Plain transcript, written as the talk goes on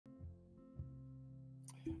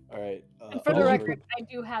All right. And for the Oliver. record, I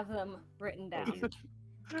do have them written down.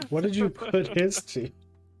 What did you put his to?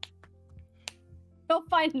 You'll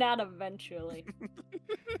find out eventually.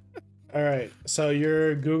 All right, so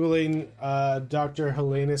you're Googling Dr.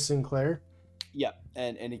 Helena Sinclair? Yeah,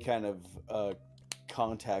 and any kind of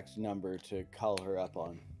contact number to call her up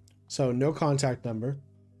on. So no contact number,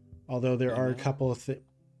 although there are a couple of things.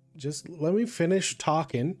 Just let me finish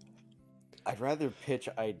talking. I'd rather pitch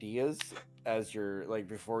ideas as you're like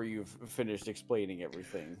before you've finished explaining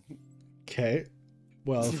everything. Okay.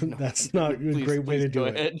 Well, that's not a great way to do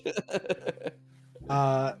it.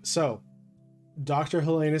 So, Dr.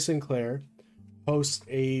 Helena Sinclair hosts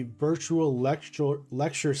a virtual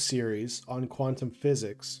lecture series on quantum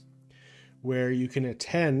physics where you can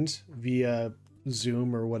attend via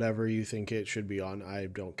Zoom or whatever you think it should be on. I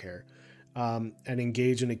don't care. And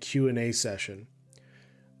engage in a Q&A session.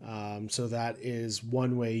 So that is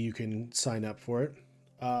one way you can sign up for it.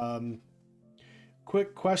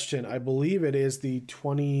 Quick question. I believe it is the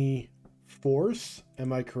 24th.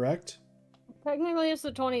 Am I correct? Technically, it's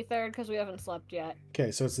the 23rd because we haven't slept yet. Okay,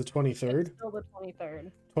 so it's the 23rd? It's still the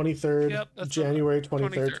 23rd. 23rd, Yep, January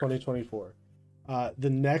 23rd, 2024. The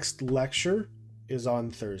next lecture is on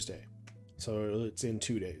Thursday. So it's in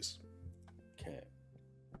 2 days. Okay.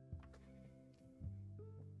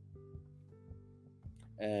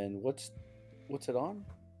 And what's it on?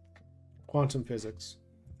 Quantum physics.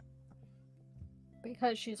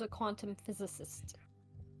 Because she's a quantum physicist.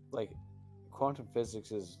 Like, quantum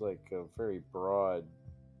physics is like a very broad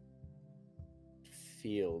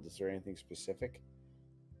field. Is there anything specific?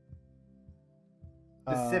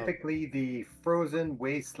 Specifically, the frozen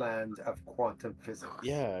wasteland of quantum physics.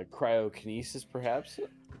 Yeah, cryokinesis, perhaps.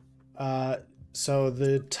 So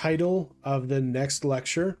the title of the next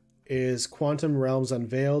lecture is Quantum Realms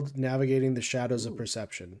Unveiled, Navigating the Shadows of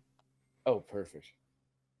Perception. Oh, perfect.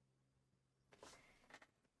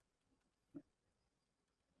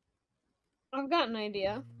 I've got an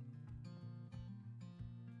idea.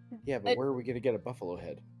 Yeah, but where are we going to get a buffalo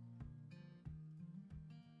head?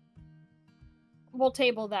 We'll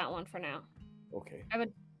table that one for now. Okay. I have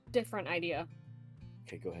a different idea.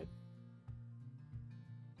 Okay, go ahead.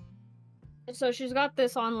 So she's got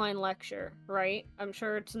this online lecture, right? I'm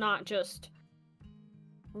sure it's not just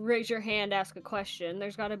raise your hand, ask a question.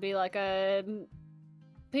 There's got to be like a...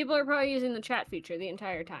 People are probably using the chat feature the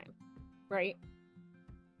entire time, right?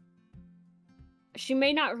 She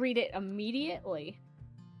may not read it immediately,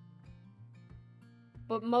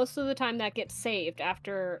 but most of the time that gets saved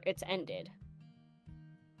after it's ended.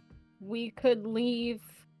 We could leave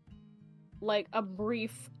like a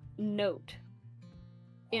brief note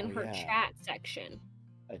in her chat section.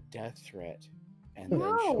 A death threat. And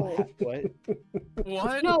No. then what?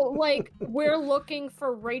 What? No, like we're looking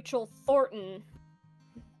for Rachel Thornton.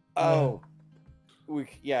 Oh. I This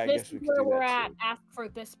guess we is could where do we're that at. too. Ask for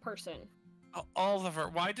this person. Oliver,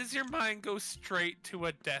 why does your mind go straight to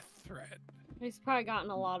a death threat? He's probably gotten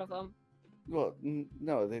a lot of them. Well,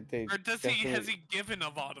 no, they Or has he given a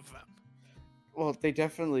lot of them? Well, they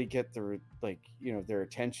definitely get their their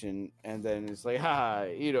attention, and then it's like,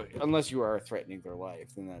 unless you are threatening their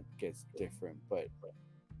life, then that gets different. But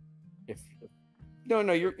if no,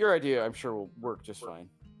 your idea, I'm sure will work just fine.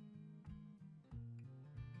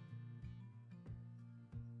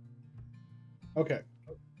 Okay.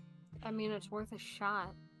 I mean, it's worth a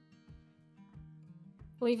shot.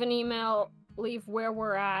 Leave an email, leave where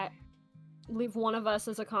we're at, leave one of us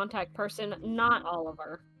as a contact person, not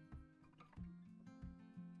Oliver.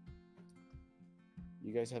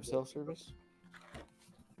 You guys have cell service?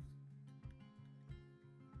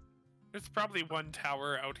 There's probably one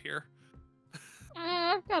tower out here.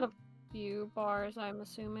 I've got a few bars, I'm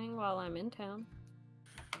assuming, while I'm in town.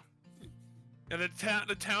 And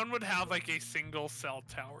the town would have like a single cell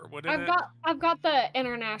tower, wouldn't it? I've got the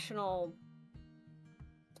international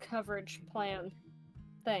coverage plan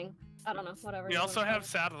thing. I don't know, whatever. We also have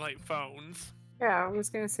satellite phones. Yeah, I was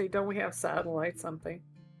gonna say, don't we have satellite something?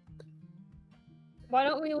 Why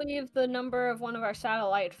don't we leave the number of one of our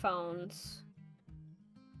satellite phones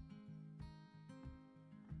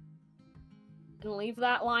and leave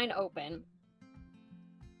that line open?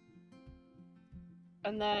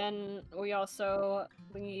 And then we also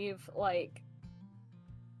leave, like...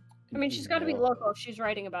 I mean, she's got to be local if she's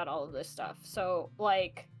writing about all of this stuff. So,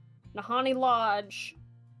 like, Nahani Lodge,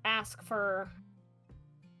 ask for...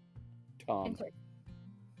 Tom.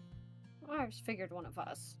 Well, I just figured one of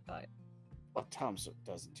us, but... Well, Tom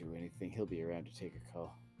doesn't do anything. He'll be around to take a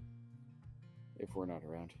call. If we're not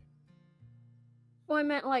around. Well, I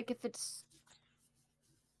meant, like, if it's...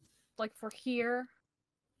 Like, if we're here,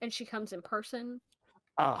 and she comes in person...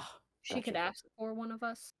 Ah, she could gotcha. ask for one of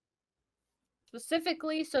us.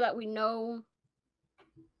 Specifically so that we know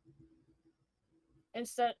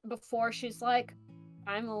instead before she's like,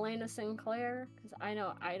 I'm Helena Sinclair, because I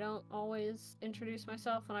know I don't always introduce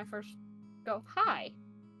myself when I first go, hi.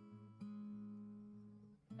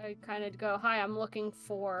 I kind of go, hi, I'm looking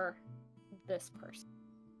for this person.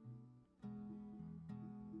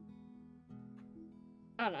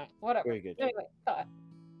 I don't know, whatever. Very good. Anyway, thought.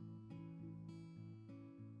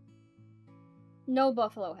 No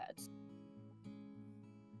buffalo heads.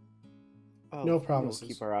 Oh, No We'll promises.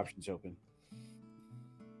 keep our options open.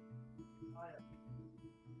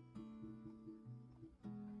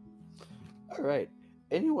 All right.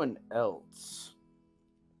 Anyone else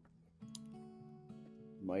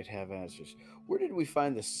might have answers? Where did we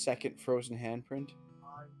find the second frozen handprint?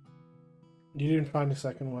 You didn't find a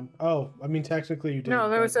second one. Oh, I mean, technically you did. No,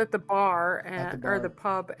 that but- was at the bar At the and or the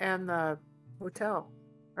bar. pub and the hotel,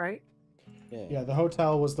 right? Yeah, the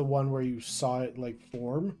hotel was the one where you saw it like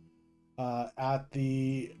form. At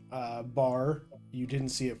the bar, you didn't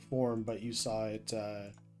see it form, but you saw it.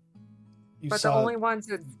 You But saw the only ones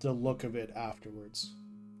that the look of it afterwards.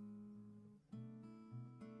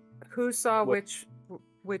 who saw What-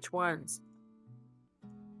 which ones?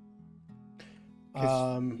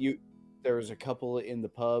 'Cause there was a couple in the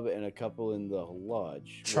pub and a couple in the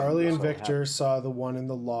lodge. Charlie when and this all Victor saw the one in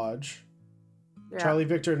the lodge. Yeah. Charlie,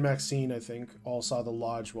 Victor, and Maxine, I think, all saw the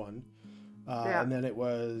lodge one. Yeah. And then it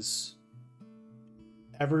was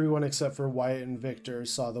everyone except for Wyatt and Victor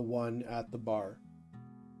saw the one at the bar.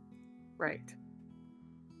 Right.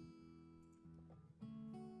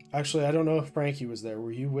 Actually, I don't know if Frankie was there.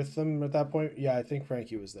 Were you with them at that point? Yeah, I think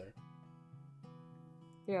Frankie was there.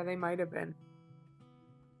 Yeah, they might have been.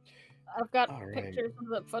 I've got All right. pictures of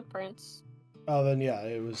the footprints. Oh, then yeah,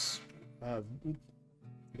 it was.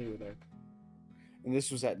 They were there. And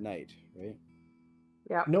this was at night, right?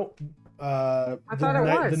 Yeah. No, I thought it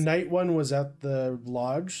the was. night one was at the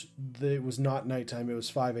lodge. It was not nighttime. It was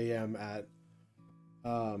 5 a.m. at.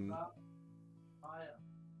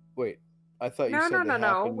 Wait, I thought you No, said no, they no, no.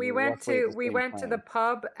 happened We roughly went at to the same the time.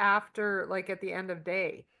 pub after, like, at the end of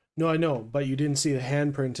day. No, I know, but you didn't see the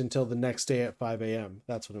handprint until the next day at 5 a.m.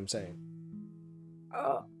 That's what I'm saying.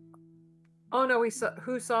 Oh. Oh no, we saw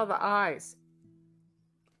who saw the eyes?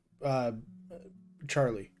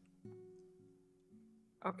 Charlie.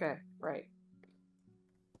 Okay, right.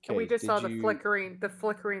 Okay, We just saw did the you-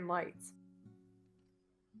 flickering lights.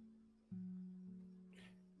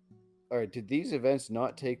 All right, did these events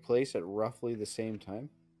not take place at roughly the same time?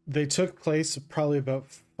 They took place probably about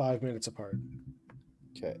 5 minutes apart.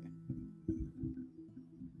 Okay.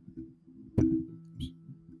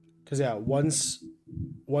 Because yeah, once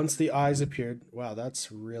the eyes appeared, wow,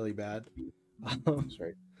 that's really bad.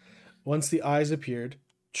 Sorry. Once the eyes appeared,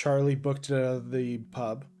 Charlie booked it out of the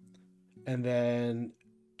pub, and then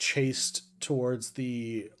chased towards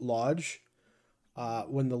the lodge.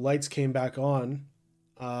 When the lights came back on,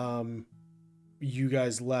 you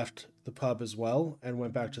guys left the pub as well and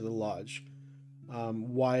went back to the lodge.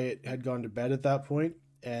 Wyatt had gone to bed at that point,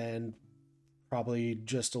 and probably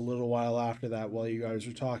just a little while after that, while you guys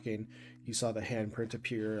were talking, he saw the handprint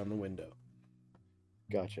appear on the window.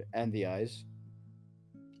 Gotcha. And the eyes?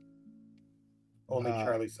 Only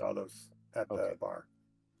Charlie saw those at okay. the bar.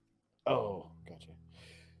 Oh, gotcha.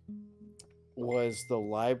 Was the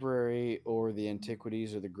library or the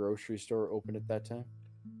antiquities or the grocery store open at that time?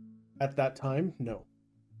 At that time, no.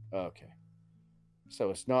 Okay. So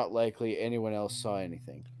it's not likely anyone else saw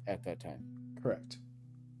anything at that time. Correct.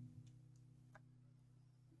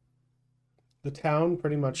 The town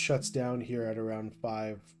pretty much shuts down here at around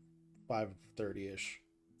 5:30ish.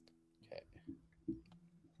 Okay.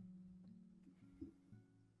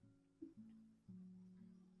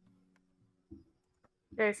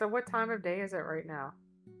 Okay, so what time of day is it right now?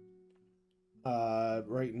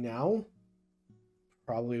 Right now,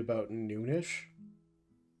 probably about noonish.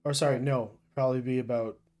 Or sorry, no, probably be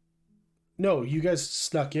about. No, you guys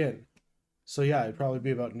snuck in, so yeah, it'd probably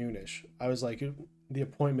be about noonish. I was like, the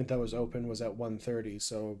appointment that was open was at 1:30,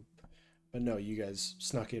 so, but no, you guys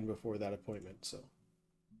snuck in before that appointment, so.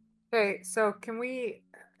 Okay, so can we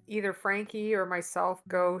either Frankie or myself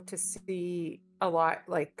go to see a lot,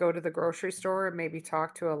 like go to the grocery store and maybe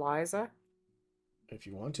talk to Eliza? If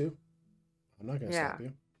you want to, I'm not gonna Yeah. stop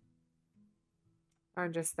you.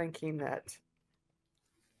 I'm just thinking that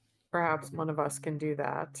perhaps one of us can do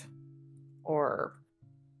that. Or,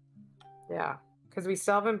 yeah, because we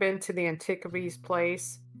still haven't been to the antiquities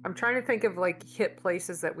place. I'm trying to think of like hit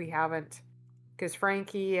places that we haven't, because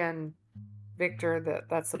Frankie and Victor,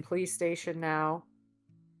 that's the police station now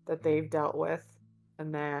that they've dealt with,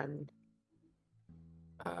 and then.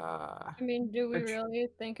 I mean, do we really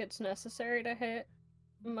think it's necessary to hit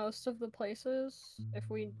most of the places if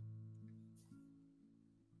we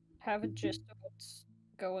have a gist of what's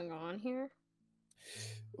going on here?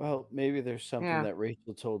 Well, maybe there's something that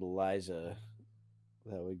Rachel told Eliza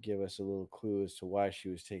that would give us a little clue as to why she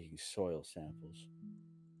was taking soil samples.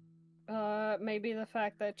 Maybe the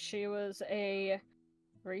fact that she was a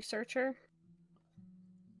researcher?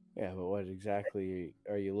 Yeah, but what exactly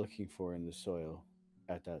are you looking for in the soil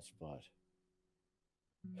at that spot?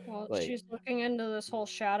 Well, she's looking into this whole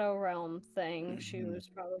shadow realm thing. She was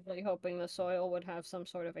probably hoping the soil would have some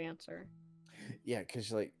sort of answer. Yeah,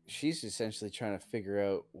 because she's essentially trying to figure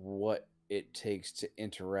out what it takes to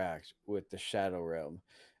interact with the shadow realm.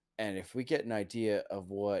 And if we get an idea of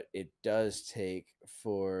what it does take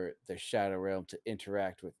for the shadow realm to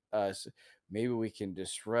interact with us, maybe we can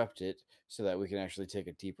disrupt it so that we can actually take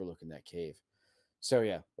a deeper look in that cave. So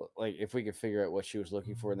yeah, if we could figure out what she was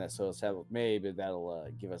looking for in that soil sample, maybe that'll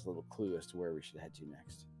give us a little clue as to where we should head to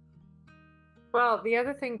next. Well, the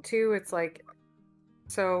other thing too, it's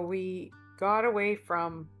so we got away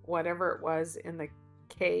from whatever it was in the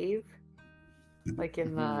cave,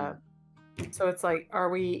 in the. So it's are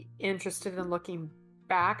we interested in looking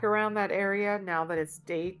back around that area now that it's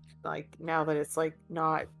now that it's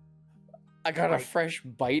not. I got a fresh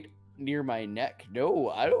bite near my neck. No,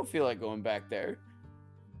 I don't feel like going back there.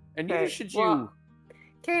 And neither should you.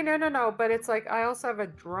 Okay, no. But it's I also have a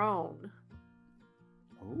drone.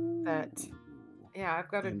 Ooh. Yeah, I've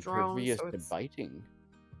got a drone. Impervious to biting.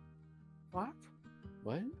 What?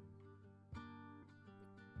 What?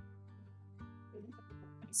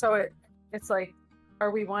 So it's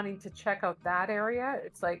are we wanting to check out that area?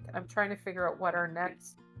 It's I'm trying to figure out what our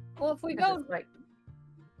next. Well, if we go,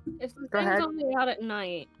 if the thing's only out at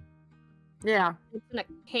night, yeah, it's in a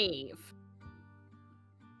cave.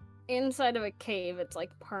 Inside of a cave, it's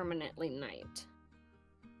permanently night.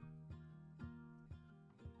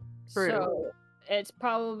 True. So it's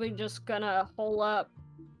probably just gonna hole up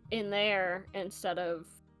in there instead of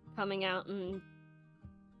coming out and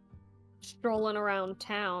strolling around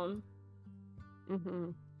town.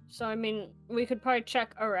 Mm-hmm. So I mean, we could probably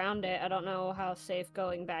check around it. I don't know how safe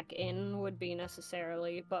going back in would be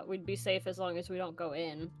necessarily, but we'd be safe as long as we don't go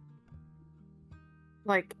in.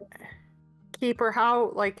 Keeper,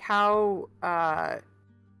 how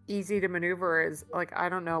easy to maneuver is I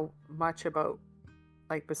don't know much about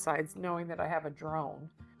besides knowing that I have a drone.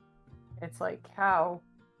 It's how.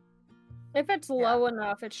 If it's low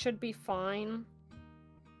enough, it should be fine.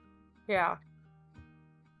 Yeah.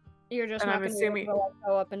 You're just not going to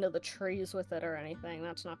go up into the trees with it or anything.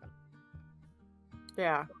 That's not going to.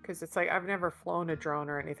 Yeah, because it's I've never flown a drone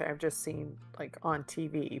or anything. I've just seen on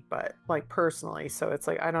TV, but personally. So it's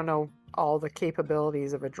I don't know all the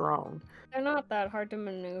capabilities of a drone. They're not that hard to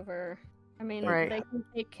maneuver. I mean, they can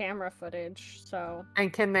take camera footage, so.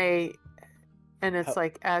 And can they? And it's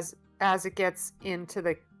as it gets into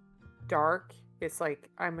the dark, it's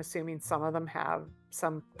I'm assuming some of them have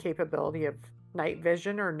some capability of night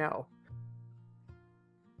vision, or no?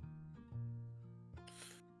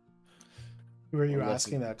 Who are you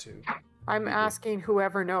asking that to? I'm asking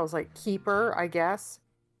whoever knows, Keeper, I guess.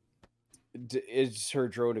 Is her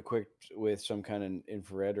drone equipped with some kind of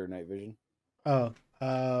infrared or night vision? Oh,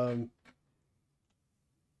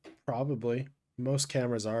 probably. Most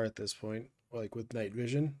cameras are at this point, with night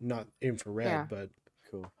vision, not infrared, but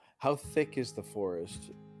cool. How thick is the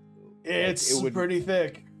forest? It's pretty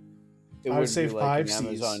thick. I would say 5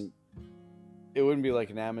 Cs. It wouldn't be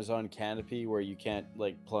like an Amazon canopy where you can't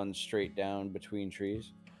plunge straight down between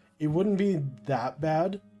trees. It wouldn't be that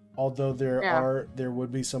bad, although there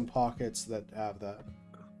would be some pockets that have that.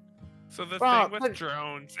 So the thing with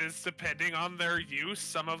drones is, depending on their use,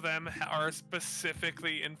 some of them are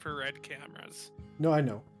specifically infrared cameras. No, I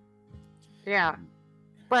know. Yeah,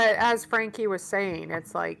 but as Frankie was saying,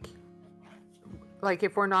 it's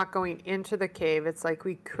if we're not going into the cave, it's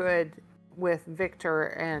we could, with Victor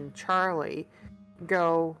and Charlie,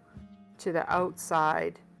 go to the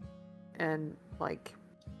outside and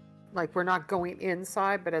we're not going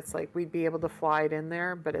inside, but it's we'd be able to fly it in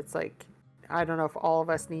there, but it's I don't know if all of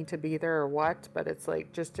us need to be there or what, but it's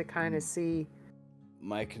just to kind of see.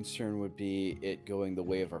 My concern would be it going the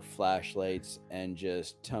way of our flashlights and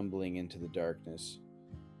just tumbling into the darkness.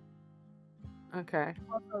 Okay.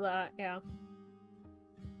 Also that, yeah.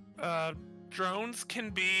 Drones can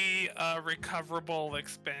be a recoverable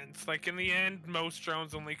expense. In the end, most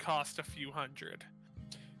drones only cost a few $100.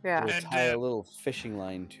 Yeah. We'll tie a little fishing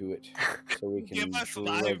line to it so we can give us drag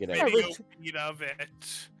live it video out. feed of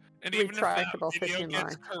it. And even if that retractable video 15 gets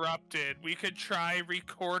line. corrupted, we could try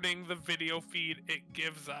recording the video feed it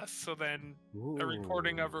gives us, so then a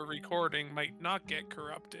recording of a recording might not get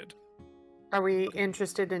corrupted. Are we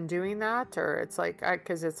interested in doing that, or it's like,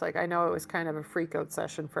 because it's like I know it was kind of a freak out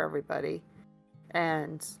session for everybody,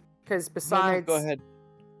 and because besides go ahead.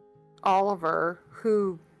 Oliver,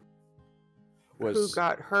 who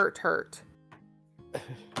got hurt.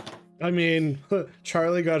 I mean,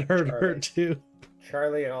 Charlie got hurt too.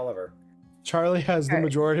 Charlie and Oliver. Charlie has the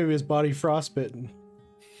majority of his body frostbitten.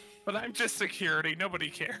 But I'm just security. Nobody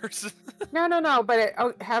cares. No. But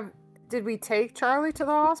did we take Charlie to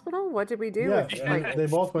the hospital? What did we do? Yeah, they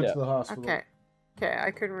both went to the hospital. Okay,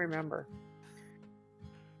 I couldn't remember.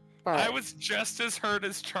 But I was just as hurt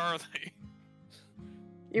as Charlie.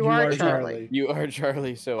 You are Charlie. You are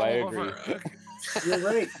Charlie, so I agree. You're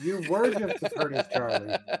right. You were just as hurt as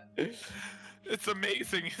Charlie. It's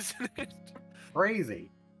amazing, isn't it? Crazy.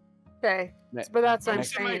 Okay, but that's what I'm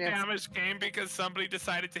saying. My damage came because somebody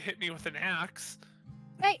decided to hit me with an axe.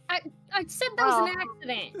 Hey, I said that was an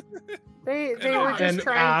accident. They were just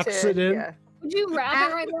trying to. Yeah. Would you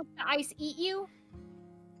rather I let the ice eat you?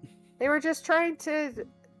 They were just trying to,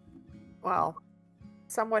 well,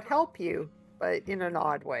 somewhat help you, but in an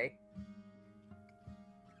odd way.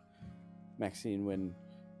 Maxine, when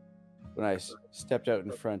I stepped out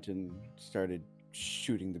in front and started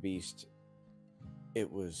shooting the beast, it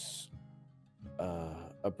was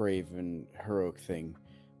a brave and heroic thing,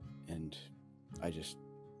 and I just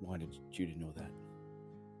wanted you to know that.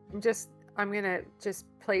 I'm gonna just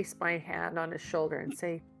place my hand on his shoulder and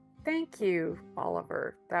say, "Thank you,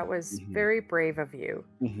 Oliver. That was very brave of you."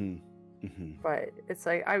 But it's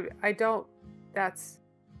like I don't.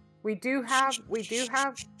 We do have.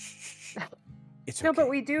 It's no, okay. but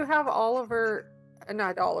we do have Oliver.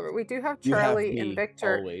 Not Oliver. We do have Charlie and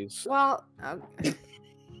Victor. Always. Well,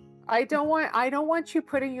 I don't want you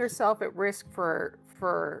putting yourself at risk for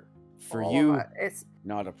you. It's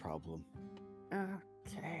not a problem.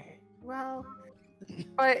 Okay. Well,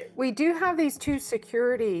 but we do have these two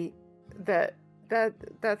security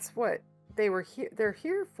that's what they're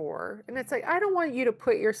here for. And it's like, I don't want you to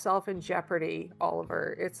put yourself in jeopardy,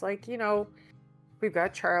 Oliver. It's like, we've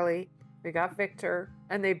got Charlie, we got Victor,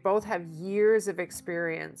 and they both have years of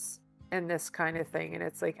experience in this kind of thing. And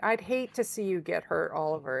it's like, I'd hate to see you get hurt,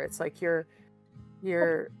 Oliver. It's like you're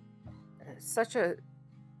such a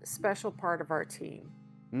special part of our team.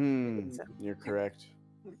 You're correct.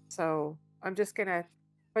 So I'm just gonna,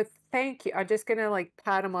 but thank you. I'm just gonna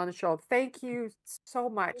pat him on the shoulder. Thank you so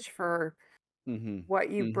much for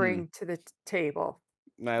what you bring to the table.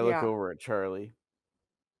 And I look over at Charlie.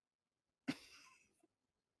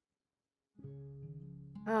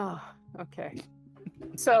 Oh, okay.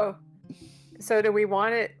 So do we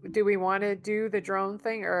want it? Do we want to do the drone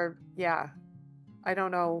thing, or I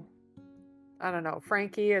don't know.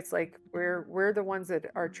 Frankie, it's like we're the ones that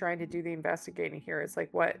are trying to do the investigating here. It's like,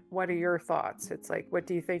 what are your thoughts? It's like, what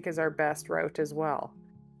do you think is our best route as well?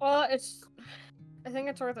 Well, I think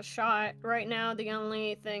it's worth a shot. Right now, the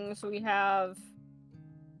only things we have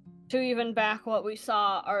to even back what we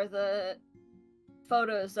saw are the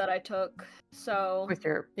photos that I took. So with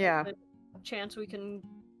your a chance we can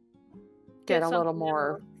get a little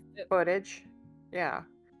more footage. Yeah.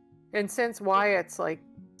 And since Wyatt's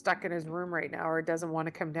stuck in his room right now, or doesn't want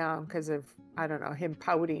to come down because of, I don't know, him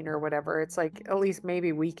pouting or whatever, it's like, at least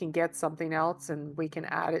maybe we can get something else and we can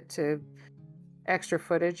add it to extra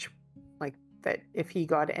footage, like that if he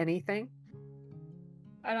got anything.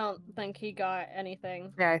 I don't think he got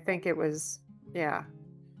anything. Yeah, I think it was,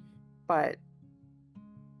 but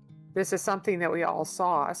this is something that we all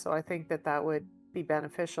saw, so I think that would be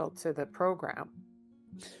beneficial to the program.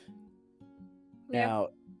 Now,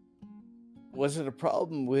 was it a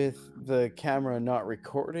problem with the camera not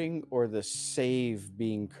recording or the save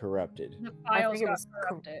being corrupted? The files got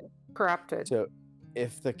corrupted. So,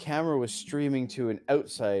 if the camera was streaming to an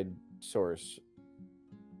outside source,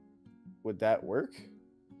 would that work?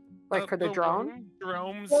 Like for the drone?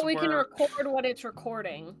 Well, we can record what it's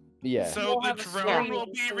recording. Yeah. So the drone will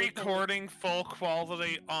be recording full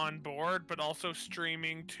quality on board, but also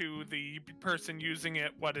streaming to the person using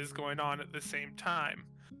it what is going on at the same time.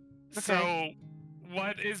 Okay. So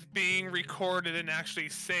what is being recorded and actually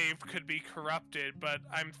saved could be corrupted, but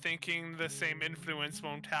I'm thinking the same influence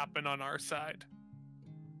won't happen on our side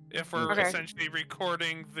if we're essentially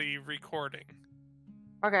recording the recording.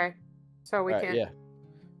 Okay. So we can...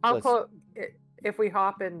 if we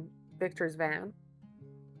hop in Victor's van.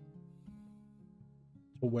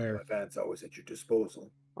 To where? My van's always at your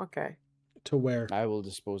disposal. Okay. To where? I will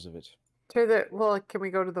dispose of it. Can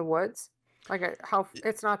we go to the woods? Like how?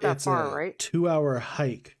 It's not that It's far, a right? 2-hour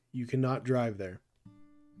hike. You cannot drive there.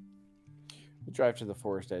 We drive to the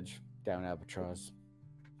forest edge down Albatross.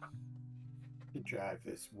 You drive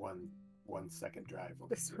this 1 second drive. Over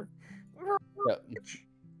This here. Yep.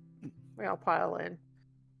 We all pile in.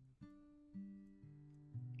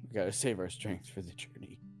 We gotta save our strength for the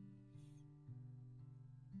journey.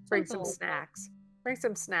 Bring some snacks. Bring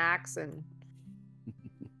some snacks and.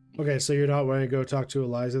 Okay, so you're not wanting to go talk to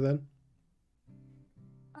Eliza then?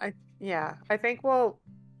 I think we'll.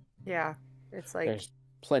 Yeah, it's like. There's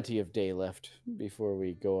plenty of day left before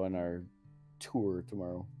we go on our tour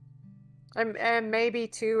tomorrow. And maybe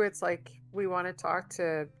too, it's like we want to talk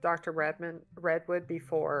to Dr. Redwood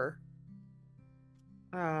before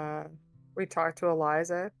we talk to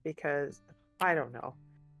Eliza, because I don't know.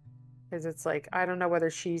 Because it's like, I don't know whether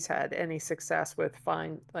she's had any success with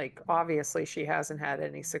obviously she hasn't had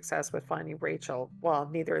any success with finding Rachel. Well,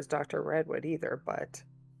 neither has Dr. Redwood either, but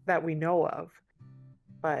that we know of.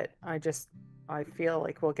 But I feel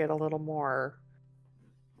like we'll get a little more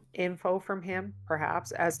info from him,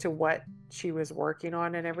 perhaps, as to what she was working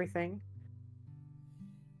on and everything.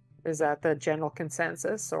 Is that the general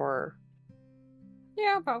consensus, or?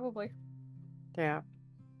 Yeah, probably. Yeah.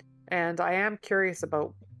 And I am curious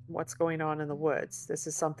about what's going on in the woods. This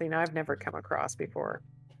is something I've never come across before.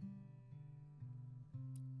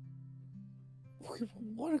 We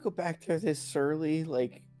want to go back there this early.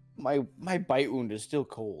 Like, my bite wound is still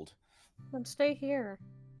cold. Then stay here.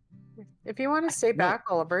 If you want to stay No. back,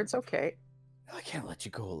 Oliver, it's okay. I can't let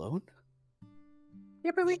you go alone.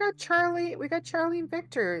 Yeah, but we got Charlie and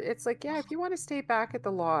Victor. It's like, yeah, if you want to stay back at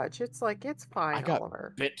the lodge, it's like, it's fine, I got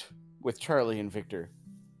Oliver. bit with Charlie and Victor.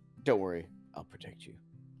 Don't worry, I'll protect you.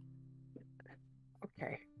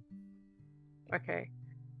 Okay. Quickly,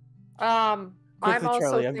 I'm also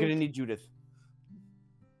Charlie, I'm gonna need Judith.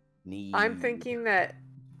 I'm thinking that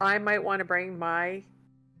I might want to bring my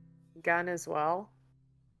gun as well.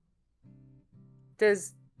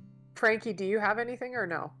 Does Frankie, do you have anything or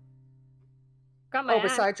no? Got my axe.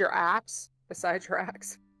 Besides your axe? Besides your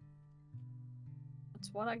axe. That's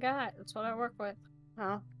what I got. That's what I work with.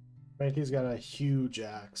 Huh? Frankie's got a huge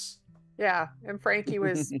axe. Yeah, and Frankie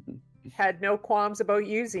had no qualms about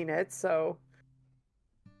using it, so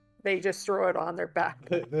they just throw it on their back.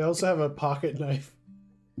 They also have a pocket knife.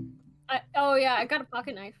 Oh yeah, I got a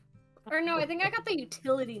pocket knife. Or no, I think I got the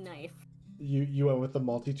utility knife. You went with the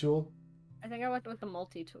multi-tool? I think I went with the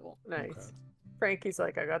multi-tool. Nice. Okay. Frankie's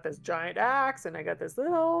like, I got this giant axe and I got this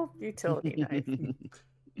little utility knife.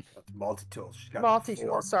 Multi-tool. She's got Multi-tool,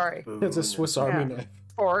 fork, sorry. spoon, It's a Swiss Army knife.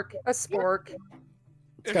 Fork, a spork.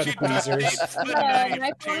 It's got If she tweezers. duct tapes the Knife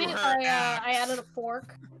knife on to it, her axe, I added a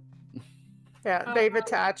fork. Yeah, Oh, they've wow.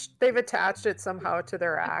 attached it somehow to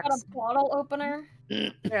their I've axe. got a bottle opener.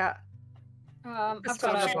 Yeah. I've Just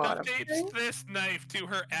got on the she a bottom. duct tapes this knife to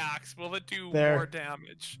her axe. Will it do There. more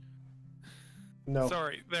damage? No.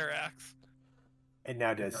 Sorry, their axe. And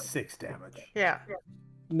now does 6 damage. Yeah.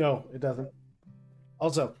 No, it doesn't.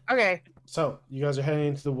 Also, Okay. so you guys are heading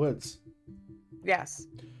into the woods. Yes.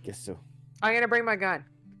 Guess so. I'm gonna bring my gun.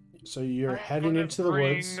 So you're I'm heading gonna into the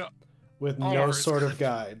woods bring with no ours. sort of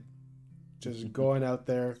guide. Just going out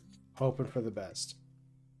there, hoping for the best.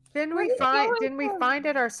 Didn't Where we you find going didn't we from? find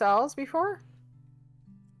it ourselves before?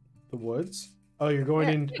 The woods? Oh, you're going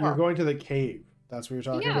Yeah, in. yeah. You're going to the cave. That's what you're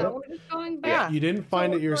talking Yeah, about. we're just going Yeah. back You didn't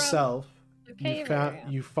find So it we're, yourself. to the You cave found. area.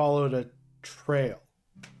 You followed a trail.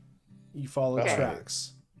 You followed Okay.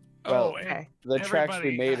 tracks. Well, Oh, and Okay. The tracks we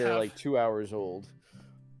Everybody made are have- like 2 hours old,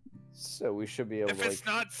 so we should be able if to it's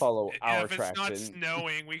not follow our if it's tracks. not in.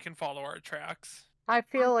 snowing, we can follow our tracks. I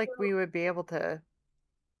feel like we would be able to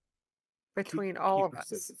between all of Keep us.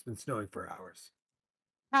 persist. It's been snowing for hours.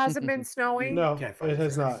 Has it been snowing? No, Can't find it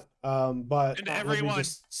has tracks. not. But And let me everyone-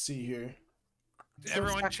 just see here.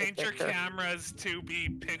 Everyone, Second change your picture. cameras to be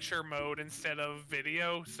picture mode instead of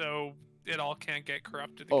video, so it all can't get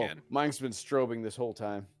corrupted Oh, again. mine's been strobing this whole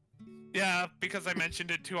time. Yeah, because I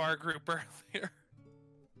mentioned it to our group earlier.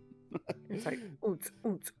 It's like oots,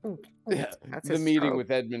 oots, oots, oots. Yeah, That's the his meeting stroke.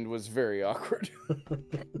 with Edmund was very awkward.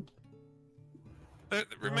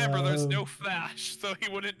 Remember, there's no flash, so he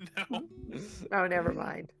wouldn't know. Oh, never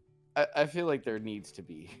mind. I feel like there needs to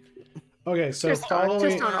be. Okay, so Just on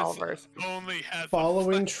following Oliver's. Only has a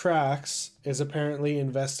following flash. tracks is apparently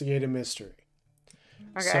investigate a mystery.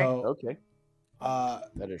 Okay. So, Okay,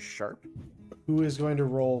 that is sharp. who is going to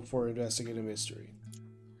roll for investigate a mystery?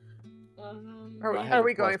 Are we, I had are a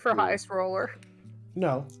we going plus for 2. highest roller?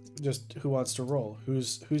 No, just who wants to roll?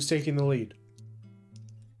 Who's taking the lead?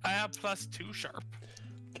 I have +2 sharp.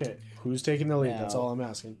 Okay, who's taking the lead? That's Now- all I'm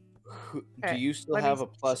asking. Do you still let me- have a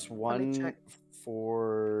plus let me one check.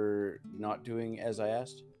 for not doing as I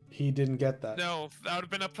asked? He didn't get that. No, that would have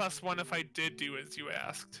been a +1 if I did do as you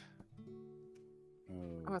asked.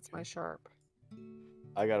 Oh, it's my sharp.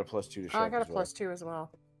 I got a +2 to Oh, sharp. I got a as well. +2 as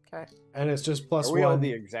well. Okay. And it's just plus Are we all one.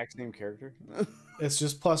 the exact same character? It's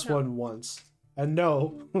just plus one once. And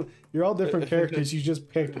no, you're all different characters. You just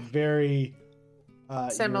picked very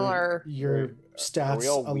Similar. Your Are we stats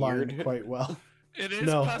all aligned weird? quite well. It is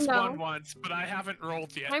No. +1 No. once, but I haven't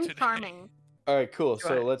rolled yet I'm today. charming. All right, cool. Do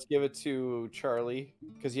So I? let's give it to Charlie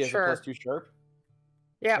because he has Sure. a +2 sharp. So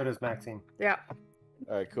Yeah. does Maxine. Yeah.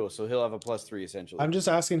 All right, cool. So he'll have a +3 essentially. I'm just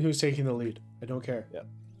asking who's taking the lead. I don't care.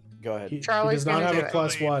 Go ahead. He Charlie's does not gonna have do a it.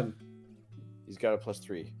 +1. He's got a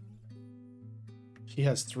 +3. He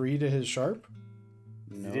has 3 to his sharp.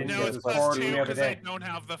 No, didn't No, get it's his forward the +2 other because I day. don't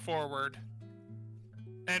have the forward.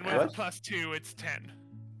 And with What? a +2, it's 10.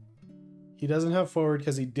 He doesn't have forward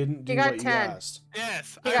because he didn't do got what 10. you asked.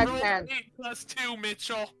 Yes, He I got rolled 10. 8 +2,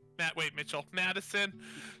 Mitchell. Mitchell. Madison.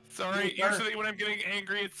 Sorry, Sure. usually when I'm getting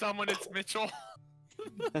angry at someone, it's Mitchell.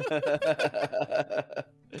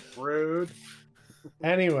 Rude.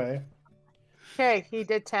 Anyway, Okay, he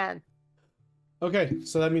did 10. okay,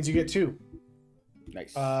 so that means you get 2.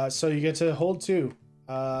 Nice. So you get to hold 2.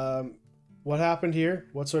 What happened here?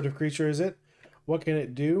 What sort of creature is it? What can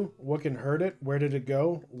it do? What can hurt it? Where did it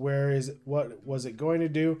go? What was it going to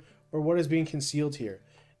do? Or what is being concealed here?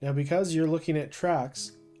 Now, because you're looking at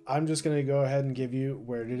tracks, I'm just going to go ahead and give you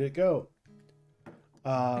where did it go?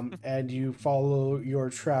 And you follow your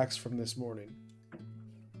tracks from this morning.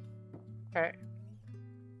 Okay.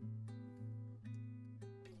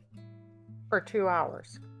 For 2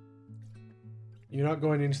 hours. You're not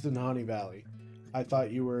going into the Nahani Valley. I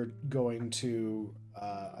thought you were going to.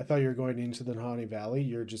 I thought you were going into the Nahani Valley.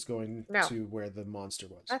 You're just going No. to where the monster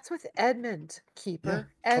was. That's with Edmund, Keeper.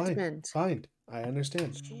 Yeah, fine. Edmund. Fine, I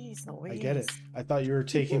understand. Jeez Louise. I get it. I thought you were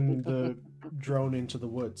taking the drone into the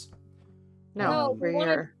woods. No, Um, we're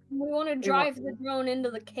here. We want to drive the drone into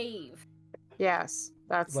the cave. Yes,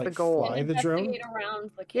 that's the Like goal. fly the drone? Investigate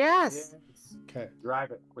around the cave. Yes. Yes. Okay, Drive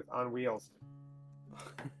it with on wheels.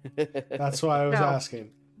 that's why I was No.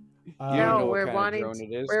 asking. You don't No, know what we're kind of wanting drone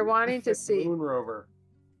it is. We're wanting to see. Moon rover.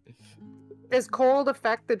 Does cold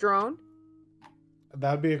affect the drone?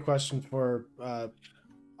 That would be a question for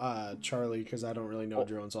Charlie because I don't really know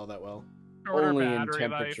drones all that well. Shorter Only in battery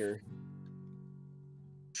life. temperature.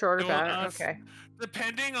 Shorter Well, battery. Okay.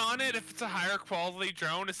 Depending on it, if it's a higher quality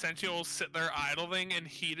drone, essentially it will sit there idling and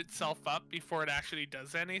heat itself up before it actually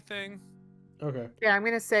does anything. Okay. Yeah, I'm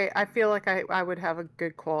gonna say I feel like I would have a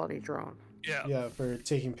good quality drone. Yeah. Yeah, for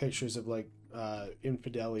taking pictures of like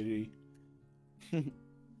infidelity.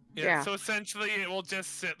 Yeah. So essentially it will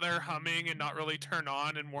just sit there humming and not really turn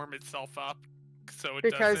on and warm itself up. So it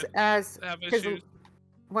Because doesn't have because issues.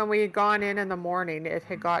 when we had gone in the morning, it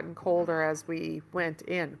had gotten colder as we went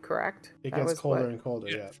in. Correct? It That gets was colder what- and colder.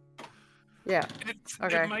 Yeah. Yeah.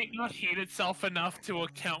 Okay. It might not heat itself enough to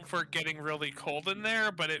account for it getting really cold in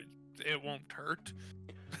there, but it won't hurt.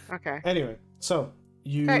 Okay. Anyway, so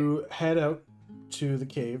you head out to the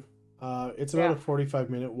cave. It's about Yeah. a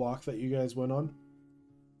 45-minute walk that you guys went on.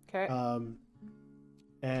 Okay.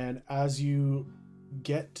 And as you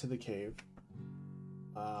get to the cave,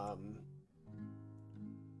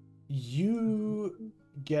 you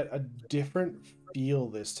get a different feel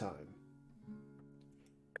this time.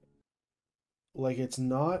 Like it's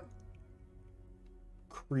not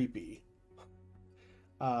creepy.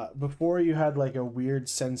 Before you had like a weird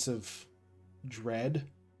sense of dread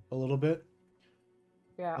a little bit.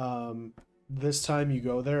 Yeah. This time you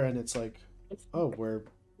go there and it's like, oh,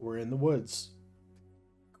 we're in the woods.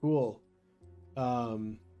 Cool.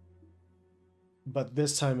 But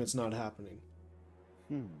this time it's not happening.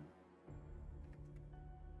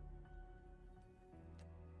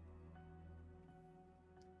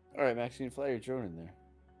 All right, Maxine, fly your drone in there.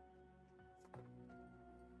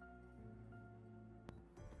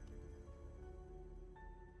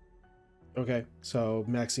 Okay, so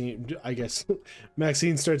Maxine, I guess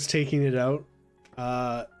Maxine starts taking it out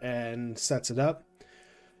and sets it up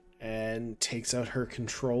and takes out her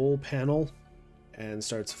control panel and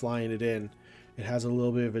starts flying it in. It has a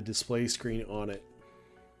little bit of a display screen on it.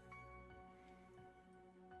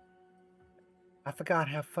 I forgot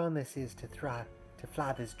how fun this is to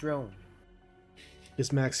fly this drone.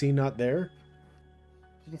 Is Maxine not there?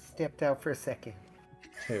 She just stepped out for a second.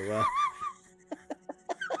 Okay, well.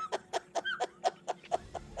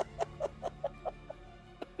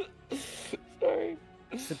 Sorry.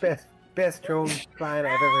 It's the best drone flying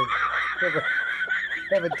I've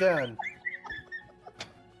ever done.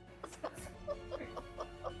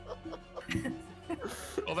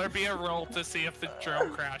 there be a roll to see if the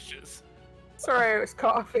drone crashes? Sorry, I was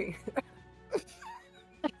coughing.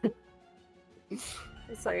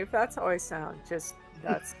 It's like, if that's how I sound, just,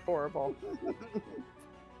 that's horrible.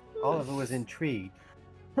 Oliver was intrigued.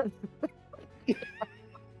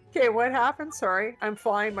 Okay, what happened? Sorry, I'm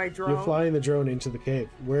flying my drone. You're flying the drone into the cave.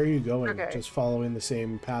 Where are you going? Okay. Just following the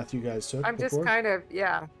same path you guys took I'm before? just kind of,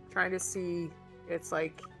 yeah, trying to see. It's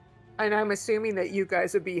like, and I'm assuming that you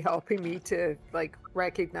guys would be helping me to like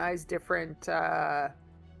recognize different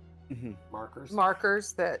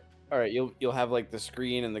markers that. All right, you'll have like the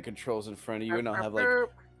screen and the controls in front of you, and I'll have like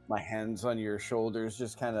my hands on your shoulders,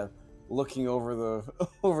 just kind of looking over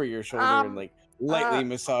over your shoulder and like lightly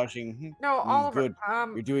massaging. No, Oliver. Good.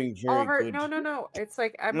 You're doing very Oliver, good. No. It's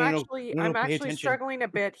like I'm No, actually pay attention. struggling a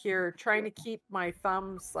bit here, trying to keep my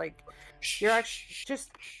thumbs like. You're actually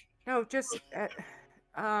just no,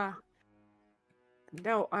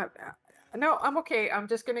 no, I'm okay. I'm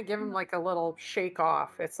just gonna give him like a little shake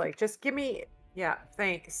off. It's like, just give me, yeah,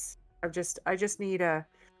 thanks. I just need a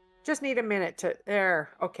minute to there.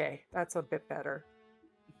 Okay, that's a bit better.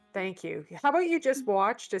 Thank you. How about you just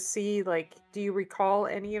watch to see, like, do you recall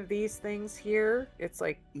any of these things here? It's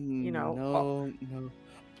like, you know. No.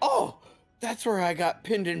 Oh, that's where I got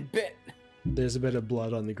pinned and bit. There's a bit of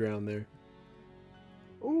blood on the ground there.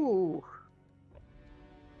 Ooh.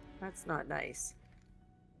 That's not nice.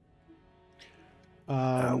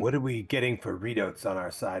 What are we getting for readouts on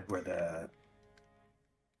our side where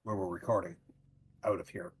we're recording out of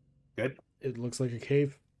here? Good? It looks like a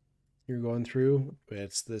cave. You're going through.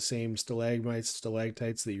 It's the same stalagmites,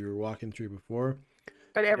 stalactites that you were walking through before.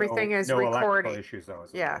 But everything is no recording. Issues, though,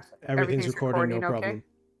 yeah. Everything's recording, no problem.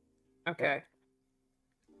 Okay.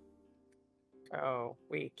 Oh,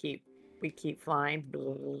 we keep flying.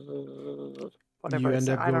 Whatever. You end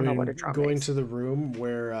up I don't know what a drum going is. to the room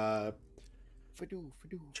where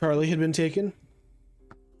Charlie had been taken.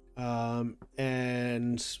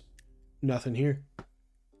 And nothing here.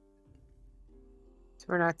 So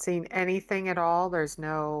we're not seeing anything at all. There's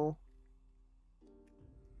no.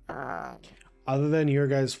 Other than your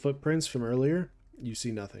guys' footprints from earlier, you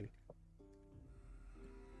see nothing.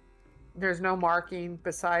 There's no marking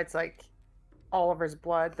besides like Oliver's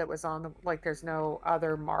blood that was on the. Like, there's no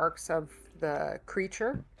other marks of the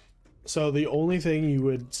creature. So the only thing you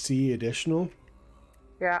would see additional.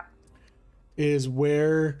 Yeah. Is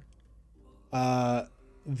where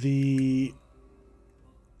the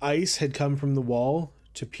ice had come from the wall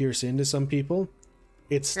to pierce into some people.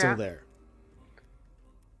 It's still there.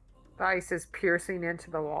 The ice is piercing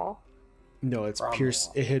into the wall. No, it's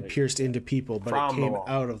pierced. It had pierced into people, but it came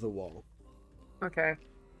out of the wall. Okay.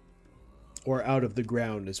 Or out of the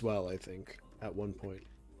ground as well, I think, at one point.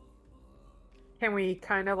 Can we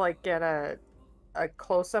kind of like get a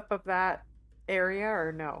close-up of that area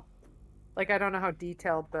or no? Like, I don't know how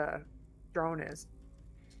detailed the drone is.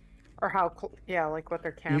 Or how, like what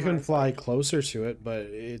their camera is. You can fly like. closer to it, but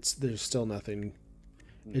there's still nothing.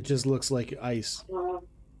 It just looks like ice.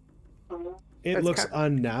 It looks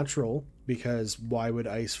unnatural, because why would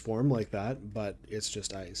ice form like that? But it's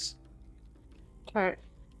just ice. Okay.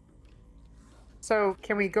 So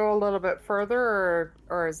can we go a little bit further,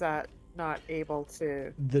 or is that not able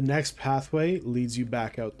to? The next pathway leads you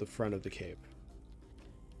back out the front of the cave.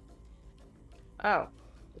 Oh,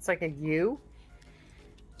 it's like a U?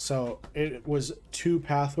 So it was two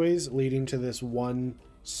pathways leading to this one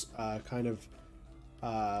kind of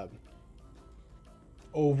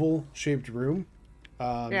oval shaped room.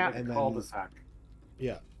 Yeah. And then cul-de-sac.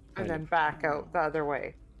 Yeah. And then back out the other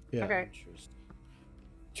way. Yeah. Okay.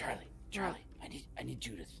 Charlie, I need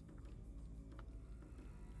Judith.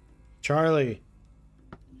 Charlie.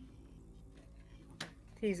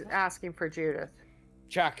 He's asking for Judith.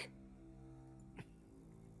 Chuck.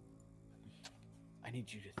 I need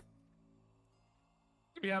Judith.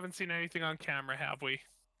 We haven't seen anything on camera, have we?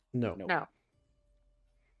 No. No.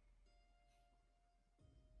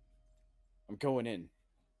 I'm going in.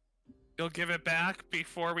 You'll give it back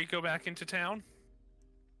before we go back into town?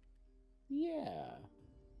 Yeah.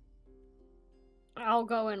 I'll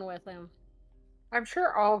go in with him. I'm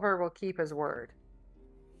sure Oliver will keep his word.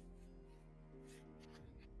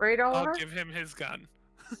 Right, Oliver? I'll give him his gun.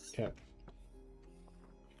 Okay.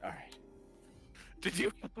 All right. Did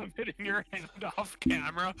you have it in your hand off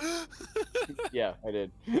camera? Yeah, I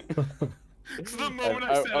did. It's the moment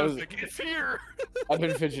I said, I was like, it's here! I've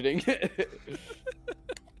been fidgeting.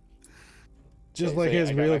 Just like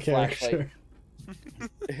his real character.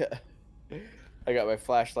 Yeah. I got my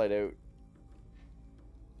flashlight out.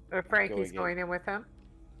 Frankie's going in with him.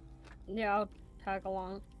 Yeah, I'll tag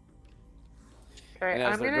along. Okay, And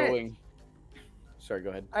as I'm they're gonna. going, sorry,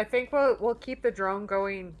 go ahead. I think we'll keep the drone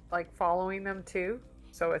going, like following them too.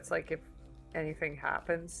 So it's like if anything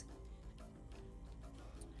happens.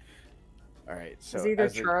 All right. So is either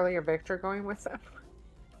Charlie or Victor going with them?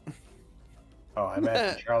 Oh, I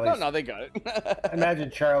imagine Charlie's. No, they got it. I imagine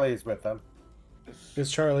Charlie's with them.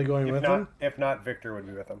 Is Charlie going with them? If not, Victor would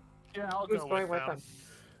be with them. Yeah, I'll Who's go going with with them. them?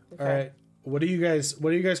 Okay. All right. What are you guys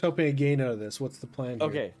hoping to gain out of this? What's the plan here?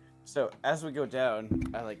 Okay. So as we go down,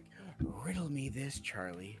 I like riddle me this,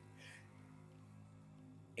 Charlie.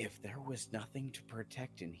 If there was nothing to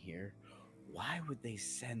protect in here, why would they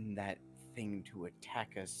send that thing to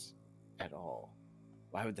attack us at all?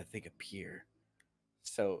 Why would the thing appear?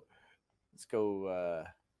 So let's go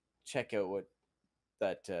check out what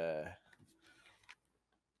that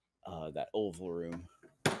oval room.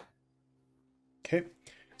 Okay.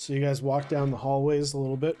 So you guys walk down the hallways a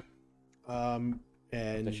little bit. And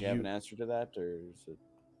Does she have an answer to that, or is it?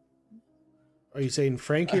 Are you saying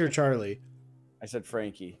Frankie or Charlie? I said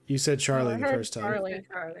Frankie. You said Charlie the first time. Charlie.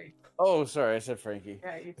 Oh, sorry, I said Frankie.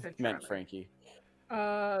 Yeah, you said Charlie. Meant Frankie.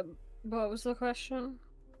 What was the question?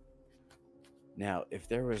 Now, if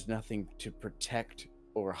there was nothing to protect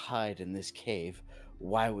or hide in this cave,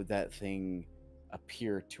 why would that thing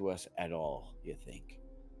appear to us at all, you think?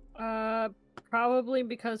 Probably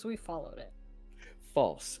because we followed it.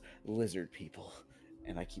 False. Lizard people.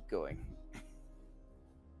 And I keep going.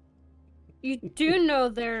 You do know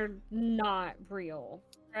they're not real,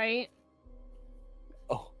 right?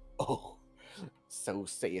 Oh, so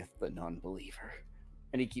saith the non-believer.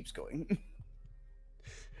 And he keeps going.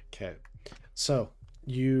 Okay. So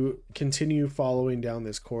you continue following down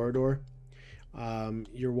this corridor.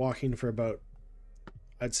 You're walking for about,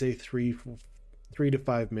 I'd say 3 to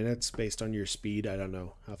 5 minutes based on your speed. I don't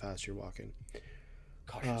know how fast you're walking.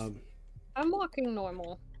 Cautious. I'm walking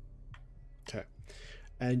normal. Okay.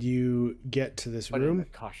 And you get to this But in a room,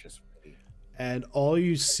 cautious way. and all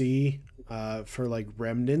you see for like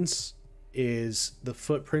remnants is the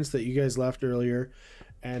footprints that you guys left earlier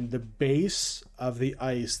and the base of the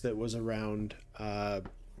ice that was around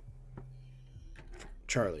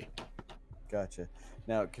Charlie. Gotcha.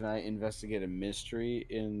 Now, can I investigate a mystery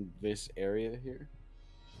in this area here?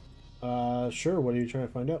 Sure. What are you trying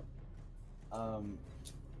to find out?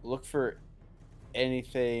 Look for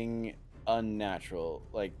anything unnatural,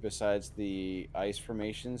 like besides the ice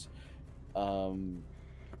formations.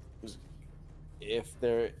 If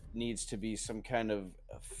there needs to be some kind of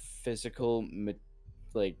physical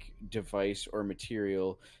device or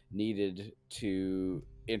material needed to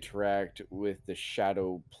interact with the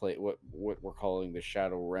shadow play, what we're calling the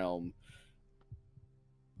shadow realm,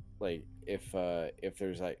 like if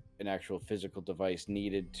there's like an actual physical device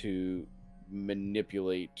needed to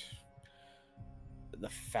manipulate the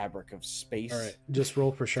fabric of space. All right, just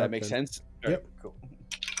roll for Does sharp. that make sense? Yep. Right, cool.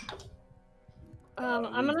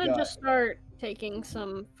 I'm gonna just start taking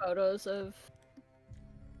some photos of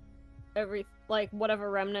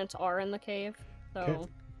whatever remnants are in the cave. So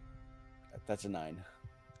Okay. That's a 9.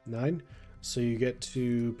 9. So you get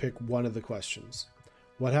to pick one of the questions.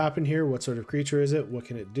 What happened here? What sort of creature is it? What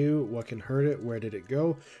can it do? What can hurt it? Where did it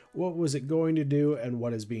go? What was it going to do? And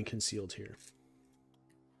what is being concealed here?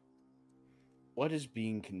 What is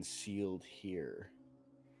being concealed here?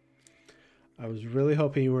 I was really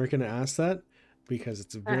hoping you weren't going to ask that because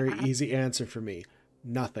it's a very easy answer for me.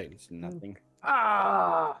 Nothing. It's nothing.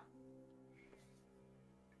 Ah.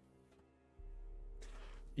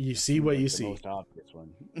 You see what you The see. most obvious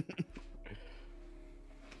one.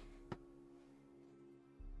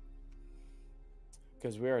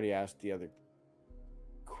 Because we already asked the other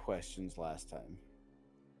questions last time,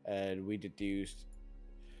 and we deduced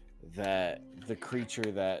that the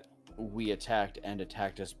creature that we attacked and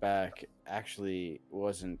attacked us back actually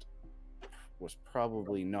was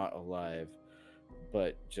probably not alive,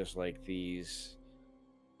 but just like these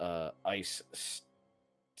ice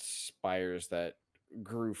spires that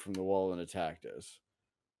grew from the wall and attacked us.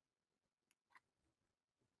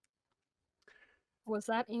 was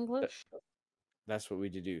that English? That's what we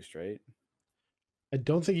deduced, right? I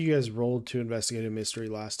don't think you guys rolled to investigate a mystery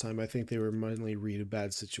last time. I think they were mainly read a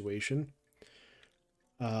bad situation.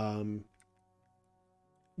 But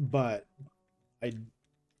I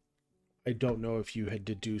don't know if you had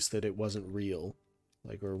deduced that it wasn't real,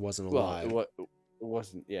 or wasn't alive. Well, it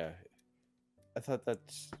wasn't. Yeah, I thought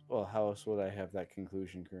that's how else would I have that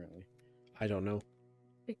conclusion currently? I don't know.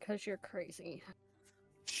 Because you're crazy.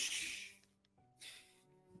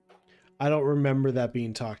 I don't remember that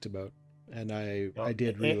being talked about, and I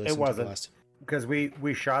did re-listen It to wasn't the last. because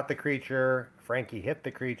we shot the creature. Frankie hit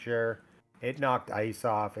the creature. It knocked ice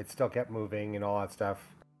off. It still kept moving and all that stuff.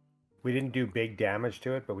 We didn't do big damage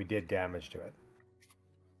to it, but we did damage to it.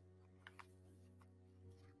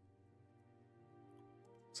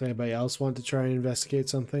 Does anybody else want to try and investigate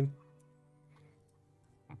something?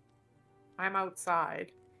 I'm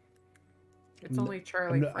outside. It's only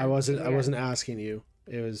Charlie. I wasn't asking you.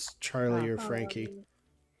 It was Charlie or Frankie.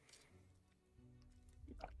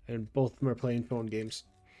 And both of them are playing phone games.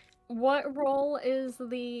 What role is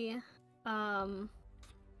the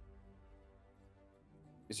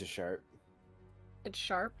Is it sharp? It's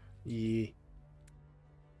sharp. Yeah.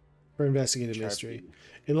 For investigative Sharp. mystery.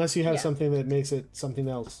 Unless you have something that makes it something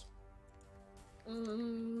else.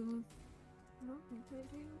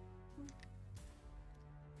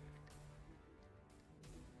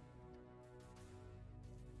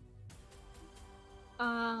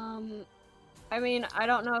 I mean, I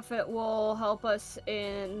don't know if it will help us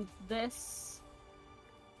in this,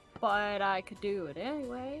 but I could do it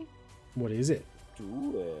anyway. What is it?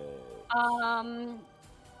 Do it.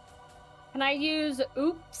 Can I use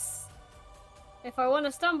oops? If I want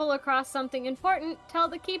to stumble across something important, tell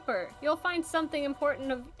the keeper. You'll find something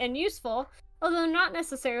important and useful, although not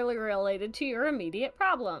necessarily related to your immediate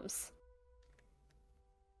problems.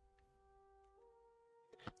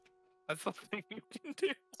 That's the thing you can do.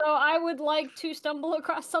 So I would like to stumble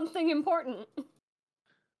across something important.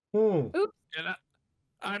 Oops. And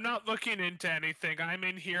I'm not looking into anything. I'm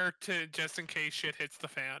in here to just in case shit hits the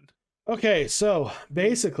fan. Okay, so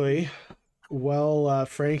basically, while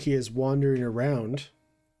Frankie is wandering around,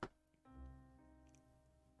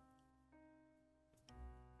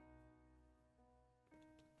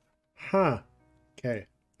 okay,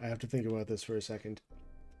 I have to think about this for a second.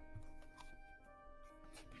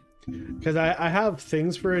 Because I have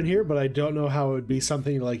things for in here, but I don't know how it would be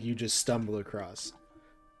something like you just stumble across.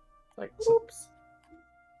 Like, oops.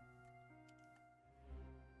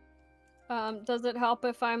 Does it help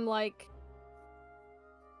if I'm like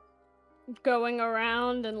going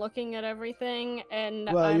around and looking at everything and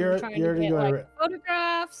I'm trying to get like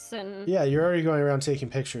photographs and yeah, you're already going around taking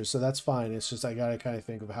pictures, so that's fine. It's just I gotta kind of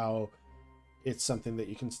think of how it's something that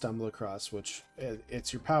you can stumble across, which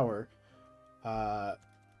it's your power.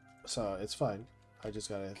 So it's fine. I just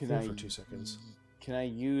gotta think for 2 seconds. Can I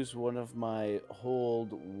use one of my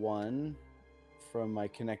hold one from my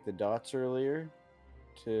connect the dots earlier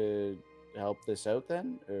to help this out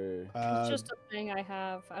then? Or it's just a thing I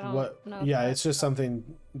have. I don't know. Yeah, it's just something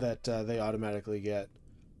that they automatically get.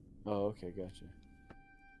 Oh, okay, gotcha.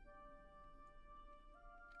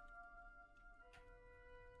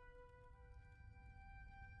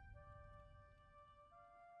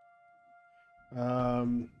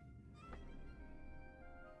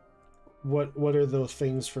 What are those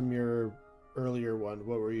things from your earlier one?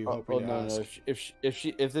 What were you hoping to ask? No.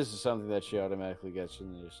 If this is something that she automatically gets,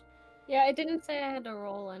 then just Yeah, it didn't say I had to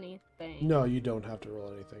roll anything. No, you don't have to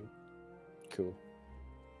roll anything. cool.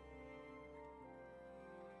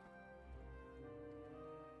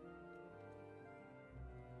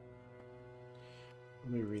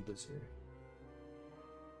 Let me read this here.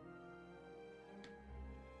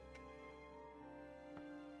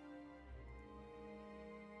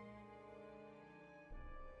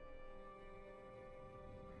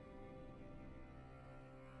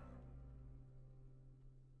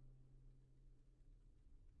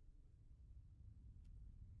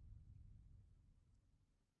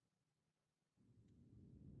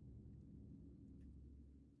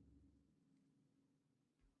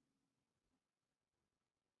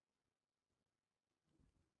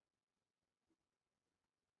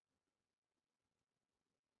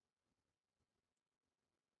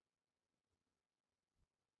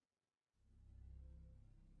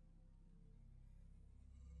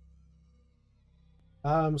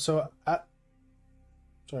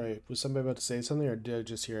 Sorry, was somebody about to say something, or did I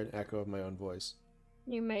just hear an echo of my own voice?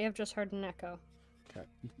 You may have just heard an echo. Okay.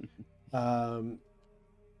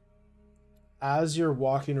 As you're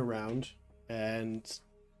walking around, and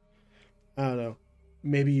I don't know,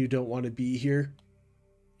 maybe you don't want to be here.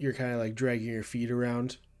 You're kind of like dragging your feet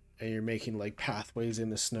around, and you're making like pathways in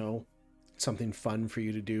the snow. Something fun for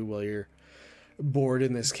you to do while you're bored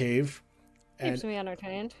in this cave. Keeps me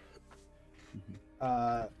entertained.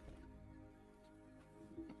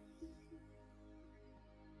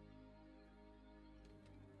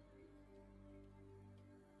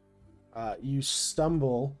 You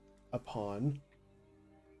stumble upon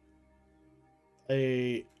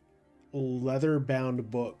a leather-bound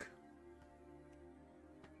book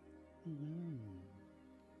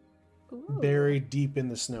buried deep in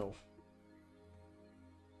the snow.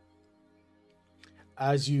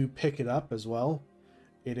 As you pick it up as well,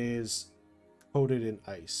 it is coated in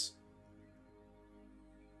ice.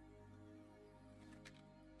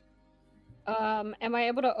 Am I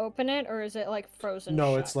able to open it, or is it like frozen?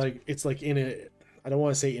 No, shut? it's like in a. I don't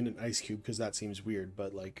want to say in an ice cube because that seems weird,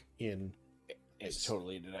 but like in. It's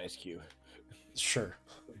totally in an ice cube. Sure.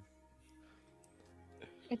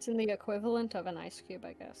 It's in the equivalent of an ice cube,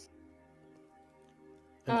 I guess.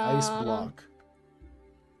 An ice block.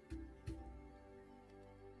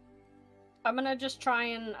 I'm gonna just try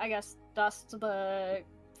and, I guess, dust the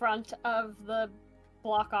front of the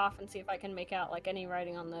block off and see if I can make out like any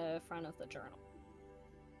writing on the front of the journal.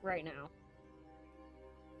 Right now.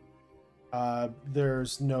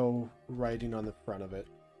 There's no writing on the front of it.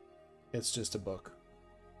 It's just a book.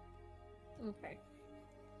 Okay.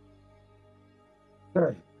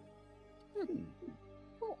 Sure.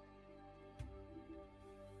 Cool.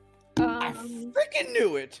 I freaking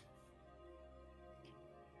knew it!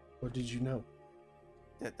 What did you know?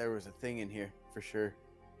 That there was a thing in here, for sure.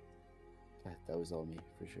 That was all me,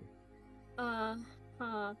 for sure. I'm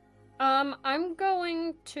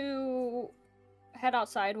going to head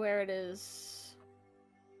outside where it is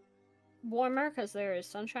warmer, because there is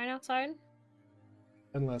sunshine outside.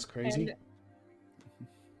 And less crazy? And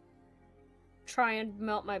try and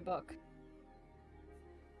melt my book.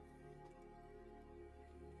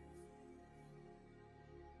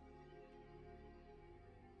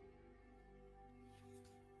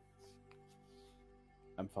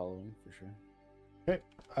 I'm following, for sure. Okay.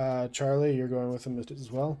 Charlie, you're going with him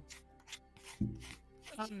as well?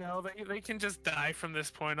 Oh, no, they can just die from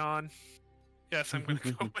this point on. Yes, I'm gonna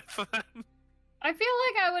go with them. I feel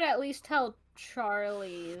like I would at least tell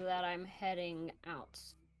Charlie that I'm heading out.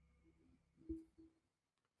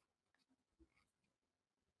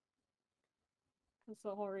 That's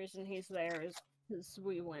the whole reason he's there, is because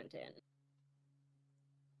we went in.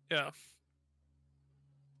 Yeah.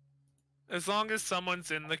 As long as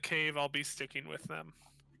someone's in the cave, I'll be sticking with them.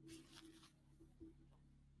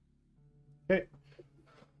 Okay.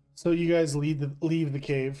 So you guys leave the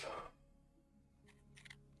cave.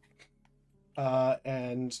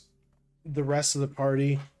 And the rest of the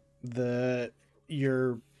party,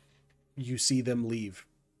 you see them leave.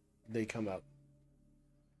 They come out.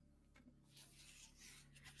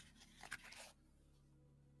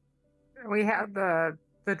 We had the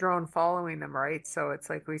drone following them, right? So it's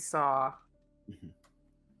like we saw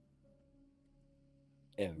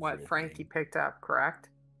what Frankie picked up, correct?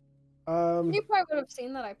 You probably would have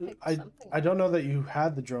seen that I picked something I up. don't know that you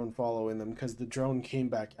had the drone following them because the drone came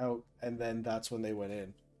back out and then that's when they went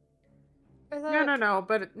in. No,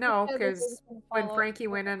 but no, Yeah, because this is when follow- Frankie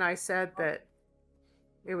went in, I said that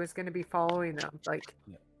it was going to be following them, like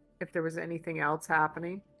if there was anything else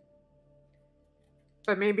happening.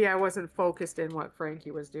 But maybe I wasn't focused in what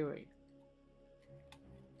Frankie was doing.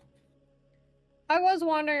 I was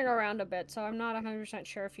wandering around a bit, so I'm not 100%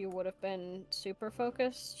 sure if you would have been super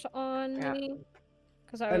focused on me.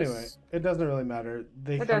 Because I was... Anyway, it doesn't really matter.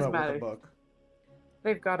 They It come does out matter. with a book.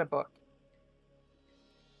 They've got a book.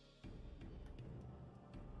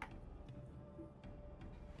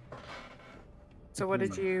 So what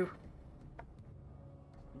did you...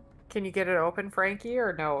 Can you get it open, Frankie,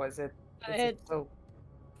 or no? Is it It's so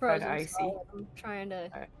frozen icy? solid. I'm trying to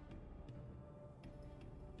Alright.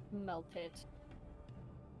 melt it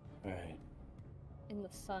Alright. in the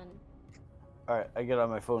sun. Alright, I get on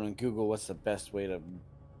my phone and Google what's the best way to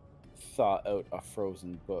thaw out a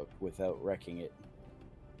frozen book without wrecking it.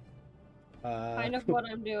 Kind of what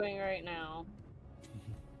I'm doing right now.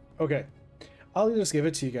 Okay. I'll just give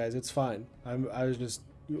it to you guys. It's fine. I was just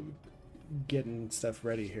getting stuff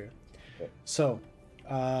ready here. Okay. So,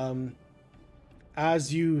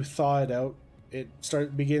 as you thaw it out, it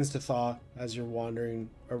begins to thaw as you're wandering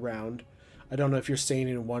around. I don't know if you're staying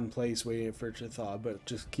in one place waiting for it to thaw, but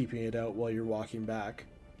just keeping it out while you're walking back.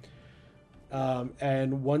 Are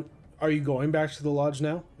you going back to the lodge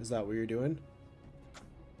now? Is that what you're doing?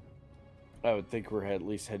 I would think we're at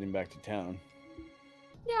least heading back to town.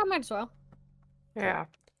 Yeah, might as well. Yeah,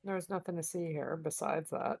 there's nothing to see here besides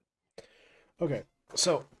that. Okay,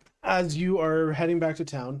 so as you are heading back to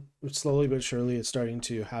town, which slowly but surely is starting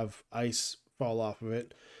to have ice fall off of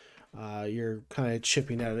it, you're kind of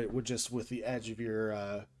chipping at it with the edge of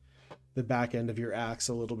your the back end of your axe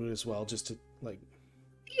a little bit as well, just to like.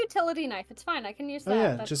 Utility knife. It's fine. I can use that. Oh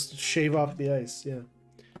yeah, That's... just shave off the ice. Yeah.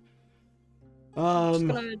 I'm just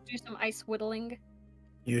gonna do some ice whittling.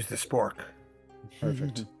 Use the spork.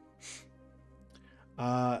 Perfect.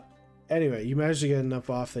 Anyway, you managed to get enough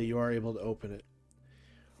off that you are able to open it.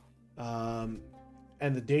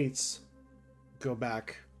 And the dates go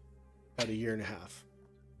back about 1.5 years.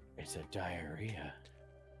 It's a diarrhea.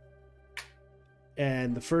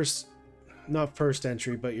 And the not first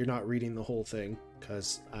entry, but you're not reading the whole thing.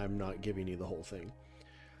 because I'm not giving you the whole thing.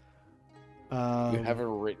 You haven't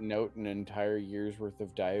written out an entire year's worth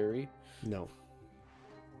of diary? No.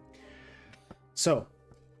 So,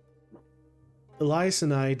 Elias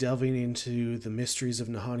and I delving into the mysteries of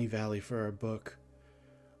Nahanni Valley for our book.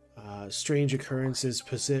 Strange occurrences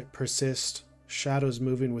persist, shadows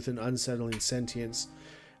moving with an unsettling sentience.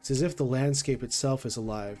 It's as if the landscape itself is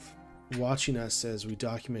alive, watching us as we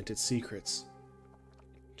document its secrets.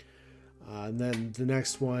 And then the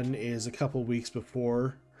next one is a couple weeks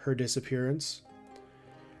before her disappearance.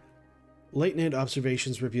 Late-night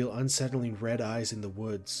observations reveal unsettling red eyes in the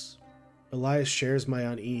woods. Elias shares my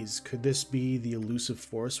unease. Could this be the elusive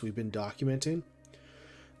force we've been documenting?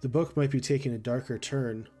 The book might be taking a darker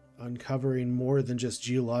turn, uncovering more than just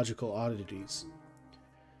geological oddities.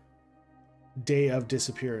 Day of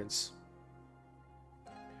disappearance.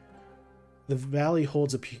 The valley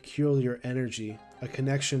holds a peculiar energy, a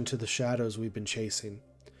connection to the shadows we've been chasing.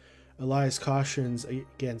 Elias cautions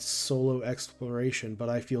against solo exploration, but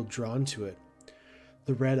I feel drawn to it.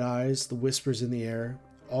 The red eyes, the whispers in the air,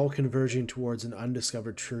 all converging towards an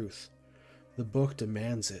undiscovered truth. The book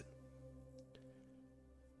demands it.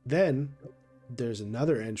 Then, there's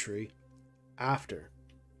another entry, after.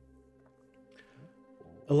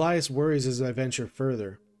 Elias worries as I venture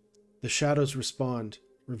further. The shadows respond,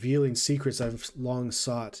 revealing secrets I've long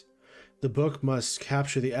sought. The book must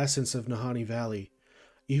capture the essence of Nahanni Valley,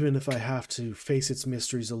 even if I have to face its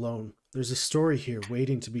mysteries alone. There's a story here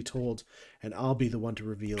waiting to be told, and I'll be the one to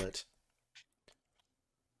reveal it.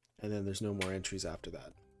 And then there's no more entries after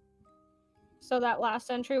that. So that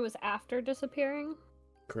last entry was after disappearing?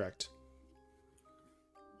 Correct.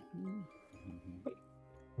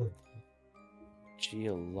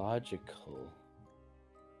 Geological.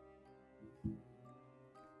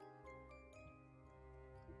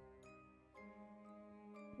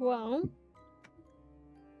 Well,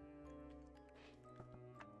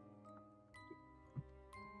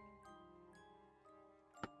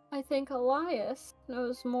 I think Elias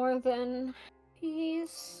knows more than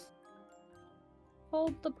he's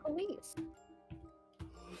told the police.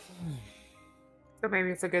 So maybe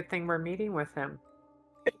it's a good thing we're meeting with him.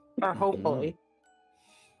 Or hopefully.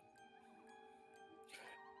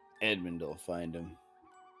 Edmund will find him.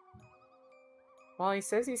 Well, he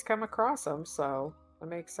says he's come across him, so that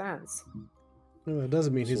makes sense. No, that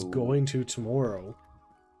doesn't mean he's going to tomorrow.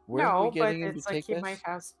 Where are we No, but getting him to it's like take he us? might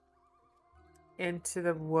have into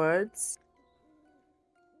the woods.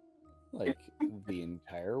 Like the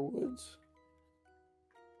entire woods?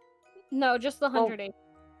 No, just the Well, 100 acres.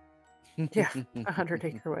 Yeah,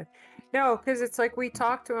 100-acre wood. No, because it's like we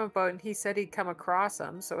talked to him about, and he said he'd come across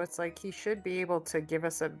him, so it's like he should be able to give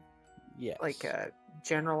us a Yes. like a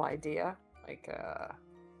general idea,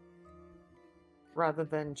 rather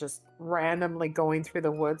than just randomly going through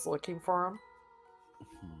the woods looking for him.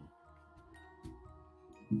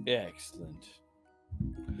 Excellent.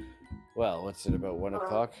 Well, what's it about 1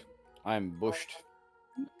 o'clock? I'm bushed.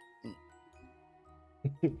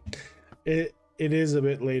 It is a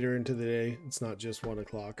bit later into the day. It's not just 1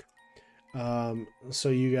 o'clock. So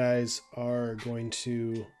you guys are going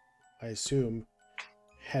to, I assume,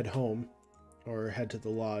 head home or head to the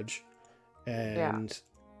lodge and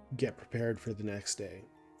get prepared for the next day.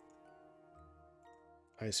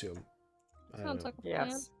 I assume. I don't Sounds know. like a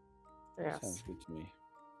plan. Yes. Sounds good to me.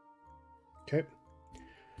 Okay.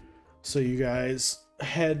 So you guys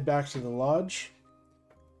head back to the lodge.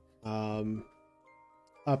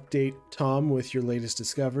 Update Tom with your latest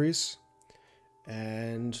discoveries,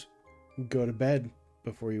 and go to bed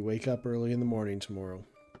before you wake up early in the morning tomorrow.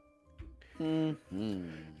 And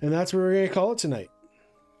that's where we're going to call it tonight.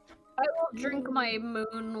 I will drink my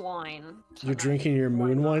moon wine. You're tonight. drinking your Why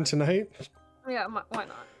moon not? wine tonight? Yeah, why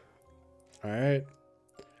not? All right.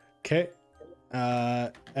 Okay.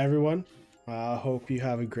 Everyone, hope you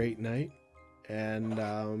have a great night. And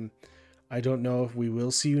I don't know if we will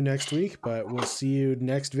see you next week, but we'll see you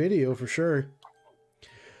next video for sure.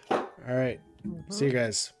 All right. See you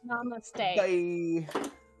guys. Namaste. Bye.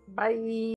 Bye.